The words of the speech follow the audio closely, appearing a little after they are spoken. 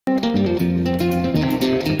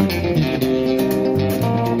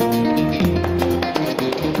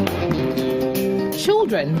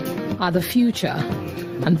children are the future,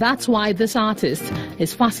 and that's why this artist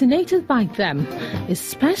is fascinated by them,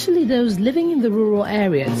 especially those living in the rural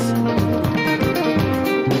areas.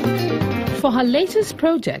 For her latest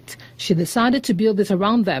project, she decided to build it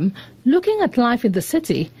around them, looking at life in the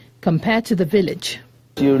city compared to the village.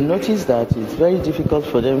 You'll notice that it's very difficult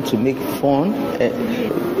for them to make fun,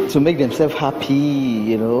 to make themselves happy,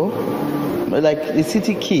 you know. Like the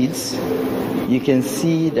city kids, you can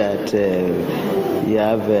see that you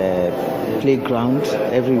have a playground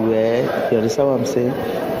everywhere. You understand what I'm saying?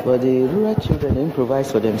 But the rural children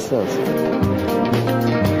improvise for themselves.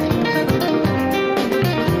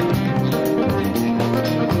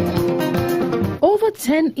 Over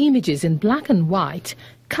 10 images in black and white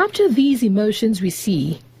capture these emotions we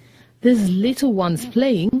see. These little ones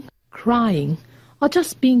playing, crying, or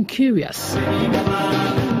just being curious.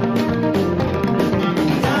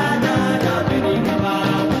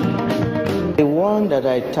 The one that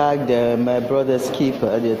I tagged my brother's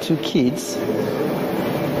keeper, the two kids,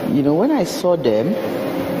 you know, when I saw them,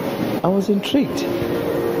 I was intrigued.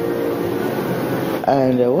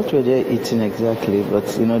 And what were they eating exactly?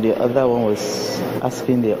 But, you know, the other one was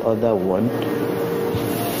asking the other one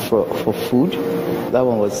for food. That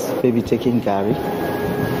one was maybe taking Gary.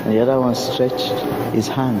 And the other one stretched his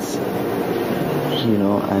hands, you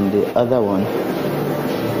know, and the other one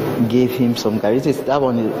gave him some Gary. That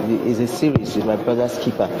one is a series with my brother's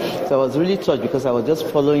keeper. So I was really touched because I was just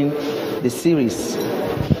following the series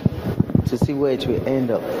to see where it will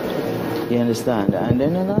end up. You understand? And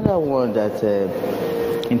then another one that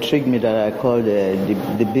intrigued me that I called the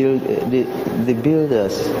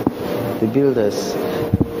builders.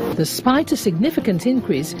 Despite a significant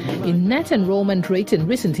increase in net enrollment rate in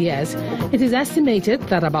recent years, it is estimated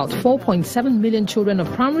that about 4.7 million children of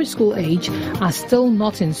primary school age are still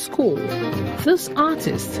not in school. This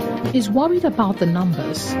artist is worried about the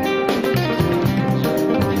numbers.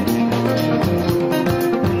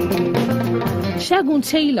 Segun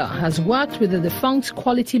Taylor has worked with the defunct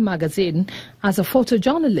Quality magazine as a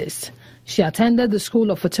photojournalist. She attended the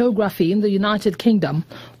School of Photography in the United Kingdom,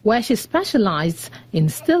 where she specialized in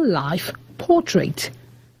still life, portrait,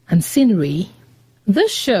 and scenery.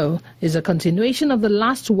 This show is a continuation of the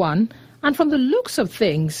last one, and from the looks of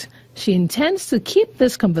things, she intends to keep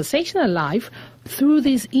this conversation alive through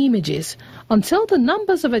these images until the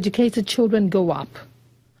numbers of educated children go up.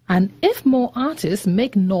 And if more artists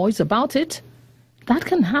make noise about it, that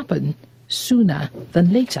can happen sooner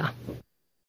than later.